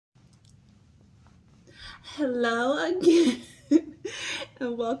Hello again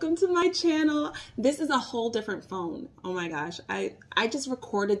and welcome to my channel. This is a whole different phone. Oh my gosh, I just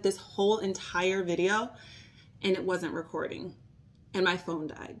recorded this whole entire video and it wasn't recording and my phone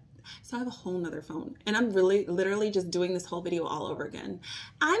died. So I have a whole nother phone and I'm literally just doing this whole video all over again.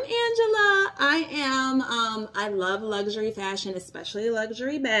 I'm Angela. I love luxury fashion, especially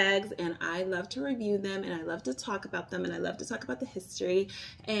luxury bags, and I love to review them and I love to talk about them and I love to talk about the history.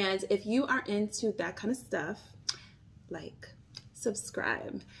 And if you are into that kind of stuff, like,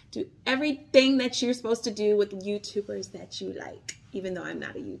 subscribe, do everything that you're supposed to do with YouTubers that you like, even though I'm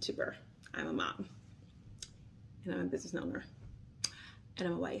not a YouTuber. I'm a mom and I'm a business owner. And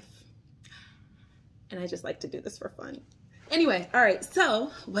I'm a wife. And I just like to do this for fun. Anyway, all right,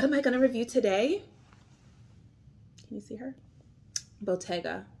 so what am I going to review today? Can you see her?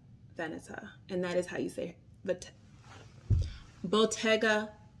 Bottega Veneta. And that is how you say it. Bottega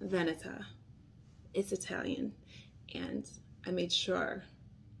Veneta. It's Italian. And I made sure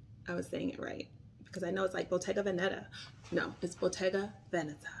I was saying it right. Because I know it's like Bottega Veneta. No, it's Bottega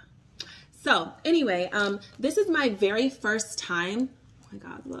Veneta. So anyway, this is my very first time. Oh my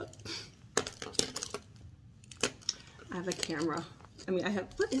God, look. I have a camera.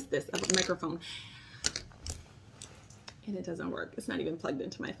 What is this? A microphone. And it doesn't work. It's not even plugged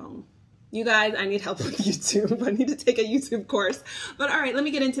into my phone. You guys, I need help with YouTube. I need to take a YouTube course. But all right, let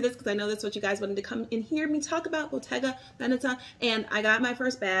me get into this because I know that's what you guys wanted to come and hear me talk about, Bottega Veneta. And I got my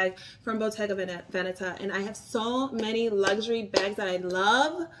first bag from Bottega Veneta. And I have so many luxury bags that I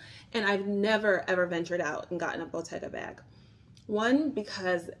love. And I've never, ever ventured out and gotten a Bottega bag. One,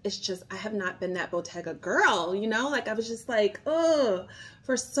 because it's just, I have not been that Bottega girl, you know? Like, I was just like, oh,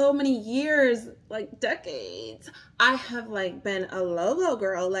 for so many years, like decades, I have like been a logo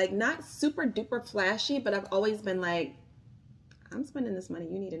girl, like not super duper flashy, but I've always been like, I'm spending this money,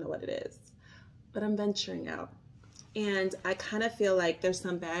 you need to know what it is. But I'm venturing out. And I kind of feel like there's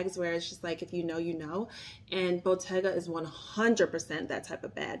some bags where it's just like, if you know, you know. And Bottega is 100% that type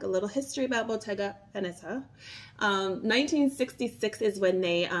of bag. A little history about Bottega Veneta. 1966 is when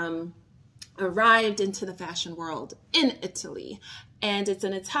they arrived into the fashion world in Italy. And it's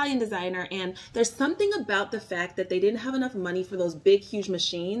an Italian designer, and there's something about the fact that they didn't have enough money for those big, huge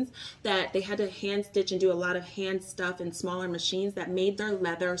machines, that they had to hand stitch and do a lot of hand stuff in smaller machines that made their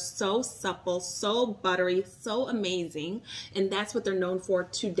leather so supple, so buttery, so amazing, and that's what they're known for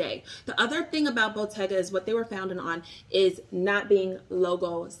today. The other thing about Bottega is what they were founded on is not being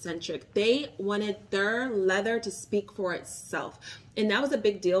logo-centric. They wanted their leather to speak for itself, and that was a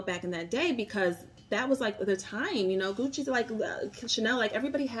big deal back in that day because that was like the time, you know, Gucci's like Chanel, like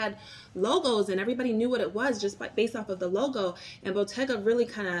everybody had logos and everybody knew what it was just based off of the logo. And Bottega really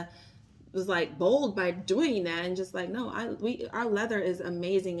kind of was like bold by doing that and just like, no, our leather is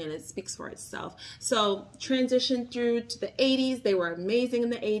amazing and it speaks for itself. So transition through to the 80s. They were amazing in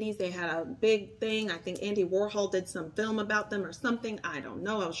the 80s. They had a big thing. I think Andy Warhol did some film about them or something. I don't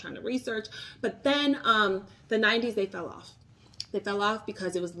know. I was trying to research. But then the 90s, they fell off. They fell off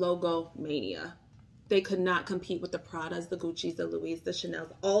because it was logo mania. They could not compete with the Pradas, the Guccis, the Louis, the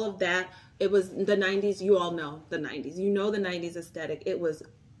Chanels, all of that. It was the 90s. You all know the 90s. You know the 90s aesthetic. It was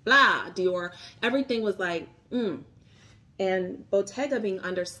blah, Dior. Everything was like, And Bottega being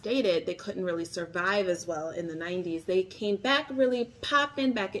understated, they couldn't really survive as well in the 90s. They came back really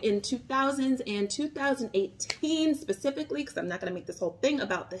popping back in 2000s and 2018 specifically, because I'm not going to make this whole thing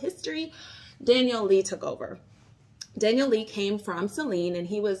about the history. Daniel Lee took over. Daniel Lee came from Celine, and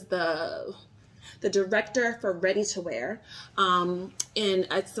he was the director for ready-to-wear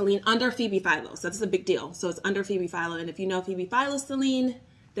at Celine under Phoebe Philo. So that's a big deal. So it's under Phoebe Philo. And if you know Phoebe Philo's Celine,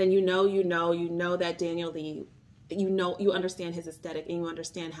 then you know that Daniel Lee, you understand his aesthetic and you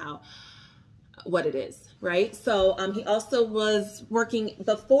understand what it is, right? So he also was working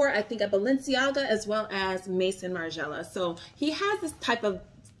before, I think, at Balenciaga as well as Maison Margiela. So he has this type of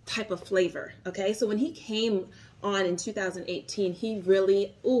flavor, okay? So when he came on in 2018, he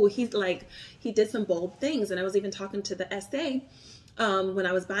really, he did some bold things. And I was even talking to the SA when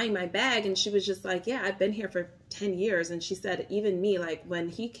I was buying my bag, and she was just like, yeah, I've been here for 10 years. And she said, even me, like when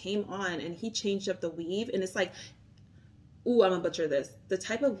he came on and he changed up the weave, and it's like, I'm gonna butcher this. The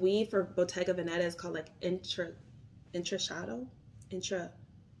type of weave for Bottega Veneta is called like intrashadow.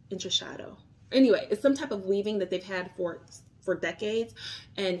 Anyway, it's some type of weaving that they've had for decades,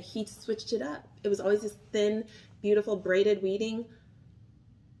 and he switched it up. It was always this thin, beautiful braided weaving.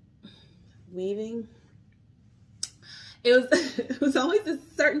 It was always a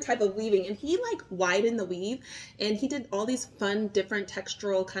certain type of weaving, and he like widened the weave, and he did all these fun, different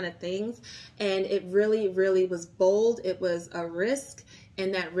textural kind of things, and it really, really was bold. It was a risk,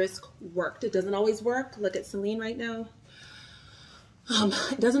 and that risk worked. It doesn't always work. Look at Celine right now.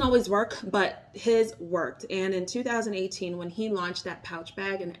 It doesn't always work, but his worked. And in 2018, when he launched that pouch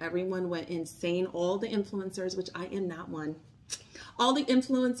bag and everyone went insane, all the influencers, which I am not one, all the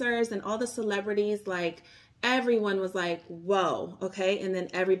influencers and all the celebrities, like everyone was like, whoa, okay? And then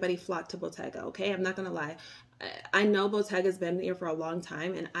everybody flocked to Bottega, okay? I'm not gonna lie. I know Bottega's been here for a long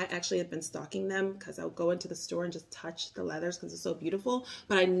time, and I actually have been stalking them because I'll go into the store and just touch the leathers because it's so beautiful,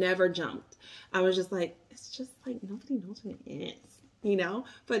 but I never jumped. I was just like, it's just like nobody knows what it is. You know,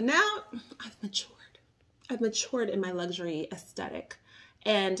 but now I've matured. I've matured in my luxury aesthetic,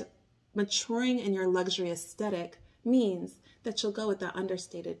 and maturing in your luxury aesthetic means that you'll go with the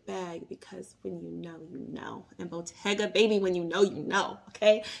understated bag, because when you know, you know. And Bottega, baby, when you know, you know.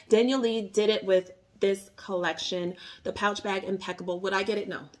 Okay. Daniel Lee did it with this collection. The pouch bag, impeccable. Would I get it?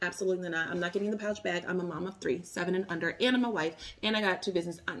 No, absolutely not. I'm not getting the pouch bag. I'm a mom of 3, 7 and under, and I'm a wife, and I got 2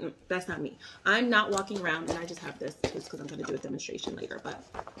 business. That's not me. I'm not walking around, and I just have this just because I'm going to do a demonstration later, but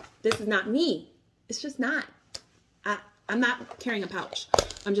this is not me. It's just not. I'm not carrying a pouch.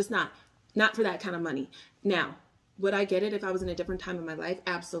 I'm just not for that kind of money. Now, would I get it if I was in a different time in my life?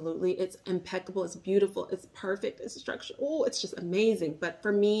 Absolutely. It's impeccable. It's beautiful. It's perfect. It's structured. Oh, it's just amazing. But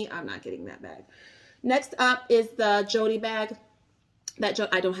for me, I'm not getting that bag. Next up is the Jodie bag.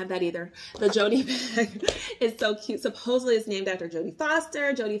 I don't have that either. The Jodie bag is so cute. Supposedly it's named after Jodie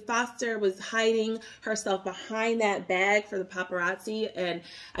Foster. Jodie Foster was hiding herself behind that bag for the paparazzi. And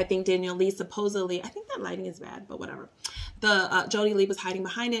I think Daniel Lee supposedly, I think that lighting is bad, but whatever. The Jodie Lee was hiding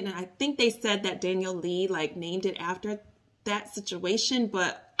behind it. And I think they said that Daniel Lee like named it after that situation,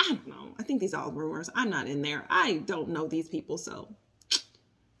 but I don't know. I think these are all rumors. I'm not in there. I don't know these people, so.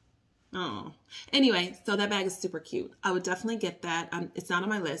 Oh, anyway, so that bag is super cute. I would definitely get that. It's not on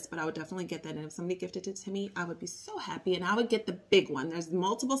my list, but I would definitely get that. And if somebody gifted it to me, I would be so happy. And I would get the big one. There's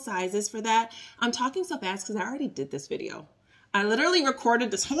multiple sizes for that. I'm talking so fast because I already did this video. I literally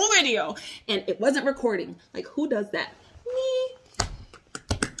recorded this whole video and it wasn't recording. Like, who does that? Me.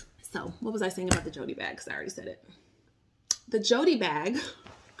 So what was I saying about the Jodie bag? Because I already said it. The Jodie bag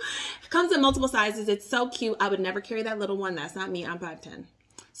comes in multiple sizes. It's so cute. I would never carry that little one. That's not me. I'm 5'10".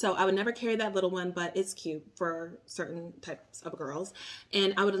 So I would never carry that little one, but it's cute for certain types of girls.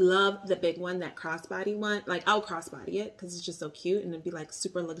 And I would love the big one, that crossbody one. Like, I'll crossbody it because it's just so cute. And it'd be like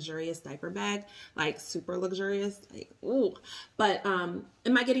super luxurious diaper bag, like super luxurious. Like, ooh. But am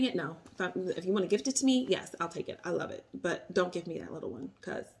I getting it? No. If you want to gift it to me, yes, I'll take it. I love it. But don't give me that little one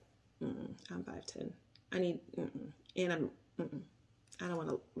because I'm 5'10". I need, and I don't want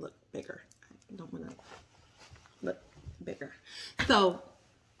to look bigger. I don't want to look bigger. So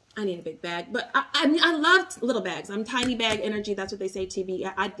I need a big bag, but I love little bags. I'm tiny bag energy. That's what they say,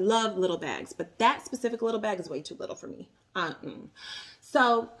 TB. I love little bags, but that specific little bag is way too little for me.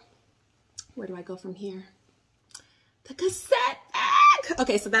 So where do I go from here? The cassette bag.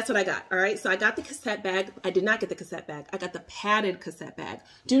 Okay, so that's what I got. All right, so I got the cassette bag. I did not get the cassette bag. I got the padded cassette bag.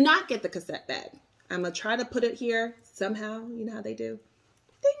 Do not get the cassette bag. I'm gonna try to put it here somehow. You know how they do.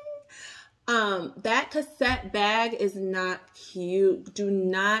 That cassette bag is not cute. Do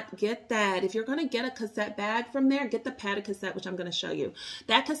not get that. If you're going to get a cassette bag from there, get the padded cassette, which I'm going to show you.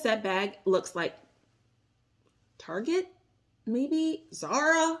 That cassette bag looks like Target, maybe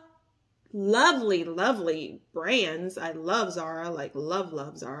Zara. Lovely, lovely brands. I love Zara, like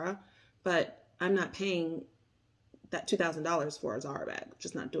love Zara, but I'm not paying that $2,000 for a Zara bag.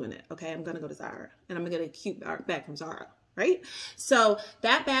 Just not doing it. Okay. I'm going to go to Zara and I'm going to get a cute bag from Zara. Right? So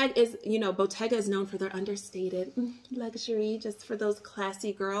that bag is, you know, Bottega is known for their understated luxury, just for those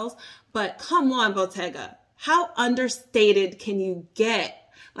classy girls. But come on, Bottega, how understated can you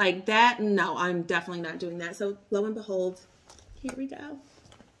get? Like that? No, I'm definitely not doing that. So lo and behold, here we go.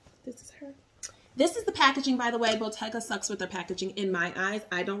 This is her. This is the packaging, by the way. Bottega sucks with their packaging in my eyes.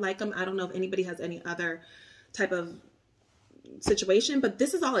 I don't like them. I don't know if anybody has any other type of situation, but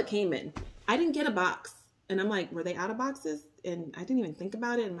this is all it came in. I didn't get a box. And I'm like, were they out of boxes? And I didn't even think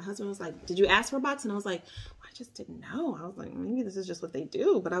about it. And my husband was like, did you ask for a box? And I was like, well, I just didn't know. I was like, maybe this is just what they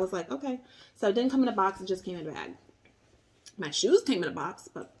do. But I was like, okay. So it didn't come in a box. It just came in a bag. My shoes came in a box,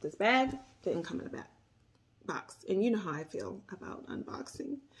 but this bag didn't come in a box. And you know how I feel about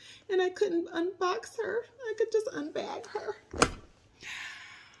unboxing. And I couldn't unbox her. I could just unbag her.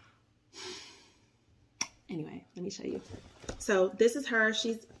 Anyway, let me show you. So this is her.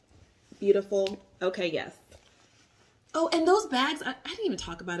 She's beautiful. Okay, yes. Oh, and those bags, I didn't even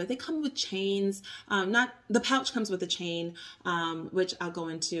talk about it. They come with chains. Not the pouch comes with a chain, which I'll go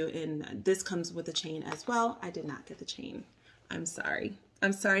into, and this comes with a chain as well. I did not get the chain. I'm sorry.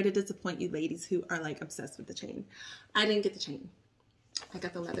 I'm sorry to disappoint you ladies who are like obsessed with the chain. I didn't get the chain. I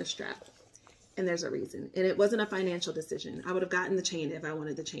got the leather strap. And there's a reason. And it wasn't a financial decision. I would have gotten the chain if I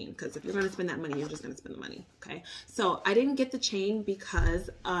wanted the chain. Because if you're going to spend that money, you're just going to spend the money. Okay. So I didn't get the chain because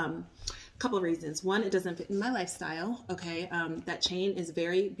a couple of reasons. One, it doesn't fit in my lifestyle. Okay. That chain is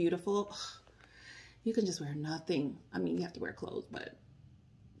very beautiful. You can just wear nothing. I mean, you have to wear clothes, but it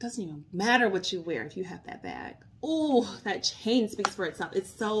doesn't even matter what you wear if you have that bag. Oh, that chain speaks for itself.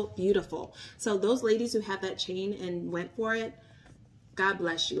 It's so beautiful. So those ladies who have that chain and went for it, God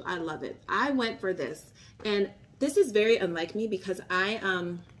bless you. I love it. I went for this. And this is very unlike me because I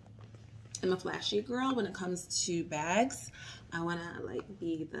am a flashy girl when it comes to bags. I want to like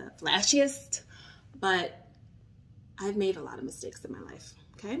be the flashiest, but I've made a lot of mistakes in my life.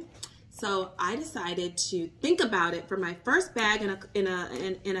 Okay. So I decided to think about it for my first bag in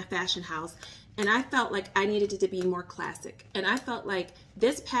a fashion house. And I felt like I needed it to be more classic. And I felt like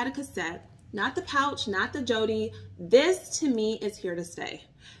this Padded Cassette, not the pouch, not the Jody. This to me is here to stay.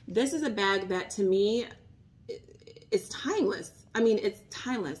 This is a bag that to me is timeless. I mean, it's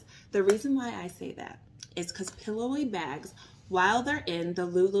timeless. The reason why I say that is because pillowy bags, while they're in the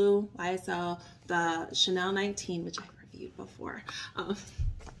Lulu, YSL, the Chanel 19, which I've reviewed before,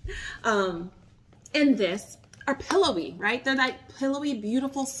 and this are pillowy, right? They're like pillowy,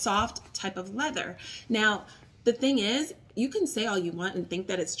 beautiful, soft type of leather. Now, the thing is, you can say all you want and think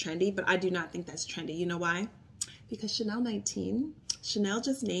that it's trendy, but I do not think that's trendy. You know why? Because Chanel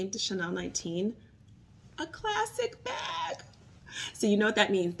just named Chanel 19 a classic bag. So you know what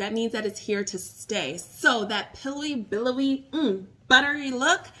that means? That means that it's here to stay. So that pillowy, billowy, buttery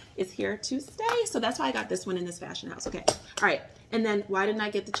look is here to stay. So that's why I got this one in this fashion house. Okay. All right. And then why didn't I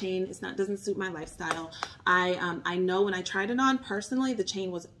get the chain? Doesn't suit my lifestyle. I know when I tried it on personally, the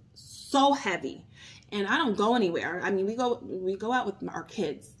chain was so heavy. And I don't go anywhere. I mean, we go out with our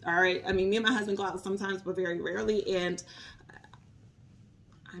kids, all right? I mean, me and my husband go out sometimes, but very rarely. And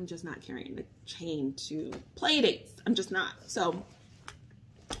I'm just not carrying the chain to play dates. I'm just not. So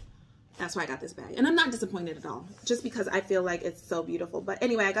that's why I got this bag. And I'm not disappointed at all, just because I feel like it's so beautiful. But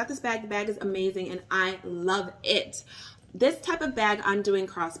anyway, I got this bag. The bag is amazing, and I love it. This type of bag, I'm doing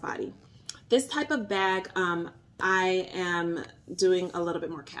crossbody. This type of bag, I am doing a little bit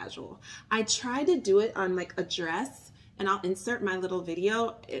more casual. I tried to do it on like a dress, and I'll insert my little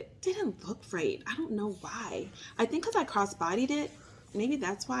video. It didn't look right. I don't know why. I think because I crossbodied it. Maybe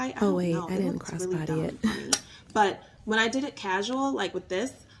that's why. Oh wait, I didn't crossbody it. But when I did it casual, like with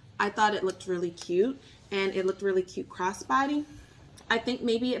this, I thought it looked really cute, and it looked really cute crossbody. I think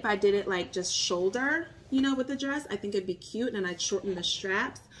maybe if I did it like just shoulder, you know, with the dress, I think it'd be cute, and I'd shorten the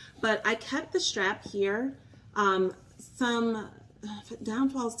straps. But I kept the strap here. Some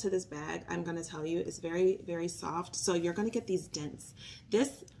downfalls to this bag, I'm going to tell you, is very, very soft. So you're going to get these dents.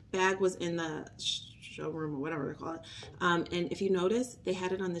 This bag was in the showroom or whatever they call it. And if you notice, they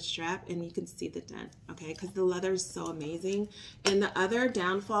had it on the strap and you can see the dent, okay? Because the leather is so amazing. And the other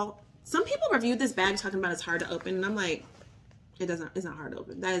downfall, some people reviewed this bag talking about it's hard to open. And I'm like, it's not hard to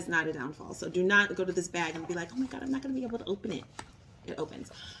open. That is not a downfall. So do not go to this bag and be like, oh my God, I'm not going to be able to open it. It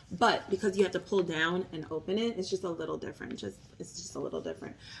opens. But because you have to pull down and open it, it's just a little different. It's just a little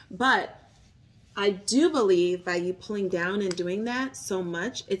different. But I do believe by you pulling down and doing that so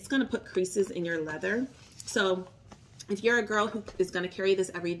much, it's going to put creases in your leather. So if you're a girl who is going to carry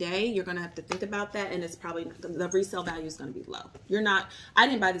this every day, you're going to have to think about that. And it's probably, the resale value is going to be low. I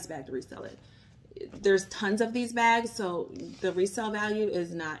didn't buy this bag to resell it. There's tons of these bags, so the resale value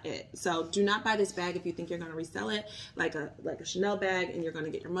is not it. So do not buy this bag if you think you're going to resell it like a Chanel bag and you're going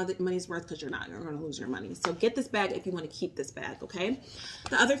to get your money's worth, because you're not. You're going to lose your money. So get this bag if you want to keep this bag, okay?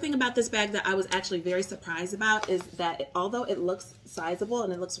 The other thing about this bag that I was actually very surprised about is that although it looks sizable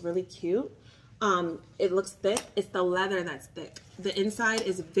and it looks really cute, it looks thick, it's the leather that's thick. The inside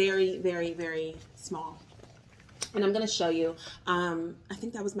is very, very, very small. And I'm going to show you, I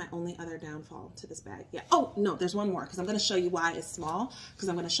think that was my only other downfall to this bag. Yeah. Oh, no, there's one more, because I'm going to show you why it's small, because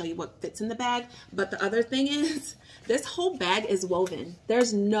I'm going to show you what fits in the bag. But the other thing is, this whole bag is woven.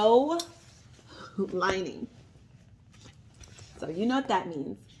 There's no lining. So you know what that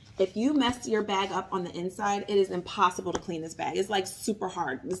means. If you mess your bag up on the inside, it is impossible to clean this bag. It's like super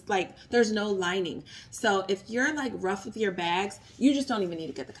hard. It's like there's no lining. So if you're like rough with your bags, you just don't even need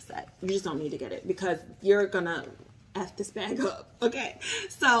to get the cassette. You just don't need to get it, because you're gonna F this bag up. Okay.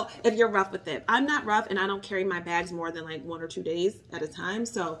 So if you're rough with it, I'm not rough, and I don't carry my bags more than like 1 or 2 days at a time.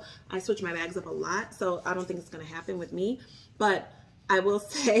 So I switch my bags up a lot. So I don't think it's gonna happen with me, but I will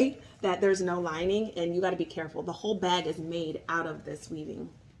say that there's no lining, and you got to be careful. The whole bag is made out of this weaving.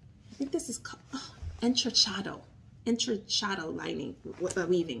 I think this is called intrecciato lining,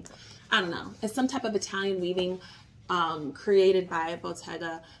 weaving. I don't know. It's some type of Italian weaving. created by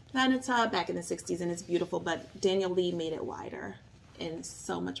Bottega Veneta back in the 60s, and it's beautiful, but Daniel Lee made it wider and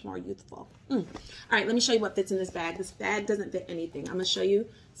so much more youthful. All right, let me show you what fits in this bag. This bag doesn't fit anything. I'm gonna show you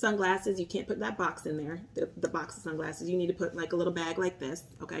sunglasses. You can't put that box in there, the box of sunglasses. You need to put like a little bag like this.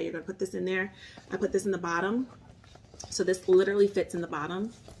 Okay, you're gonna put this in there. I put this in the bottom, so this literally fits in the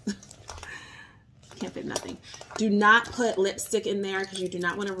bottom. Can't fit nothing. Do not put lipstick in there because you do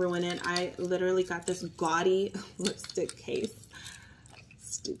not want to ruin it. I literally got this gaudy lipstick case.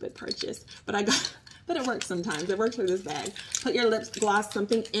 Stupid purchase, but it works sometimes. It works for this bag. Put your lip gloss,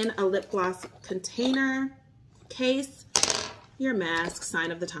 something in a lip gloss container, case, your mask, sign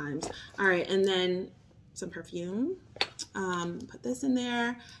of the times. All right, and then some perfume. Put this in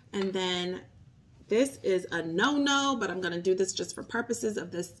there, and then this is a no-no, but I'm gonna do this just for purposes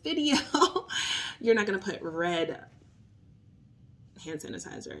of this video. You're not gonna put red hand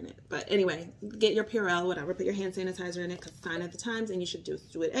sanitizer in it. But anyway, get your Purell, whatever, put your hand sanitizer in it because sign of the times, and you should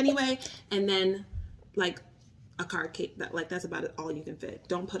just do it anyway. And then like a card case, that's about it, all you can fit.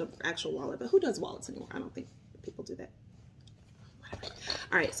 Don't put an actual wallet, but who does wallets anymore? I don't think people do that. Whatever.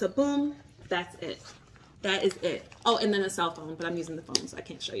 All right, so boom, that's it. That is it. Oh, and then a cell phone, but I'm using the phone, so I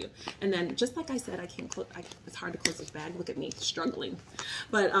can't show you. And then, just like I said, I can't close. It's hard to close this bag. Look at me struggling.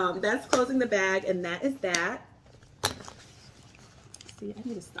 But that's closing the bag, and that is that. See, I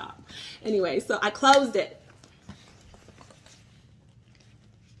need to stop. Anyway, so I closed it.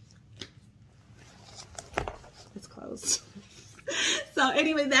 It's closed. So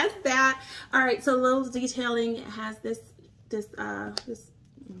anyway, that's that. All right. So a little detailing. It has this,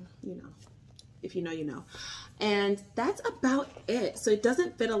 you know. If you know, you know. And that's about it. So it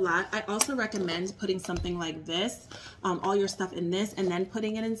doesn't fit a lot. I also recommend putting something like this, all your stuff in this, and then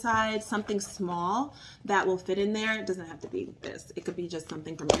putting it inside, something small that will fit in there. It doesn't have to be this. It could be just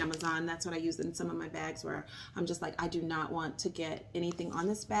something from Amazon. That's what I use in some of my bags where I'm just like, I do not want to get anything on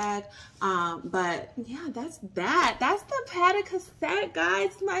this bag. But yeah, that's that. That's the Padded Cassette,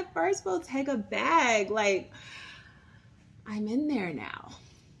 guys. My first Bottega bag. Like, I'm in there now.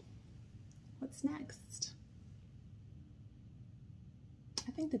 What's next?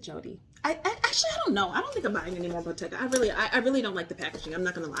 I think the Jody. Actually, I don't know. I don't think I'm buying any more Bottega. I really don't like the packaging. I'm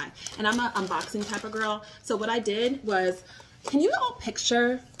not gonna lie. And I'm an unboxing type of girl. So what I did was, can you all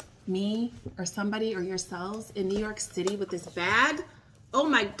picture me or somebody or yourselves in New York City with this bag? Oh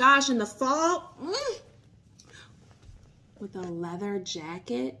my gosh, in the fall, with a leather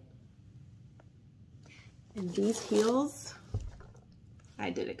jacket and these heels. I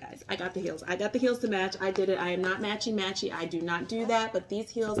did it, guys. I got the heels. I got the heels to match. I did it. I am not matchy-matchy. I do not do that, but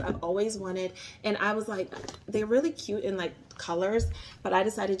these heels I've always wanted, and I was like, they're really cute in like colors, but I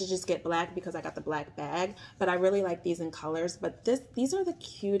decided to just get black because I got the black bag, but I really like these in colors. But these are the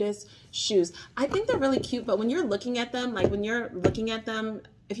cutest shoes. I think they're really cute, but when you're looking at them, like when you're looking at them,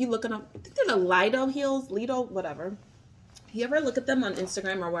 if you look at them, I think they're the Lido heels, Lido, whatever. You ever look at them on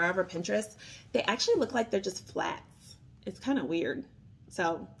Instagram or wherever, Pinterest, they actually look like they're just flats. It's kind of weird.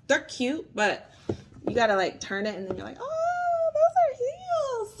 So they're cute, but you gotta like turn it and then you're like, oh, those are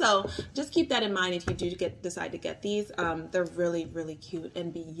heels. So just keep that in mind if you do decide to get these. They're really, really cute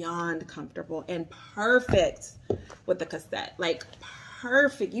and beyond comfortable and perfect with the cassette. Like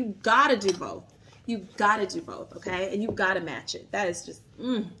perfect. You gotta do both. You gotta do both, okay? And you gotta match it. That is just,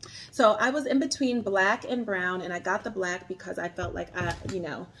 So I was in between black and brown, and I got the black because I felt like you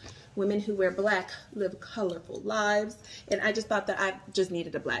know, women who wear black live colorful lives, and I just thought that I just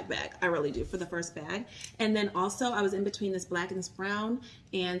needed a black bag. I really do for the first bag. And then also I was in between this black and this brown,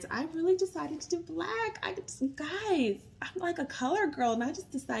 and I really decided to do black. Guys, I'm like a color girl, and I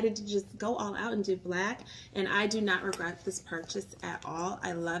just decided to just go all out and do black, and I do not regret this purchase at all.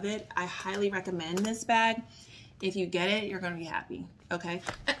 I love it. I highly recommend this bag. If you get it, you're gonna be happy, okay?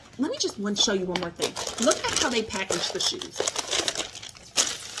 Let me just show you one more thing. Look at how they package the shoes.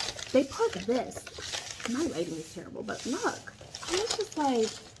 They put this, my lighting is terrible, but look, I was just like,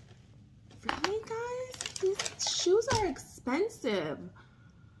 really, guys? These shoes are expensive.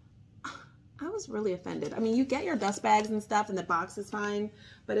 I was really offended. I mean, you get your dust bags and stuff, and the box is fine,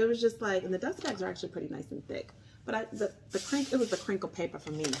 but it was just like, and the dust bags are actually pretty nice and thick. But it was the crinkle paper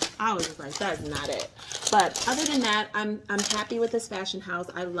for me. I was just like, that's not it. But other than that, I'm happy with this fashion house.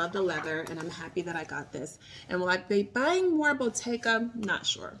 I love the leather, and I'm happy that I got this. And will I be buying more Bottega? Not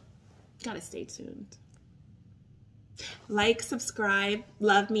sure. Gotta stay tuned. Like, subscribe,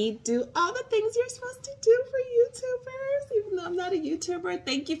 love me, do all the things you're supposed to do for YouTubers, even though I'm not a YouTuber.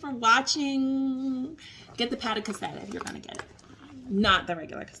 Thank you for watching. Get the Padded Cassette if you're gonna get it. Not the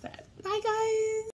regular cassette. Bye, guys.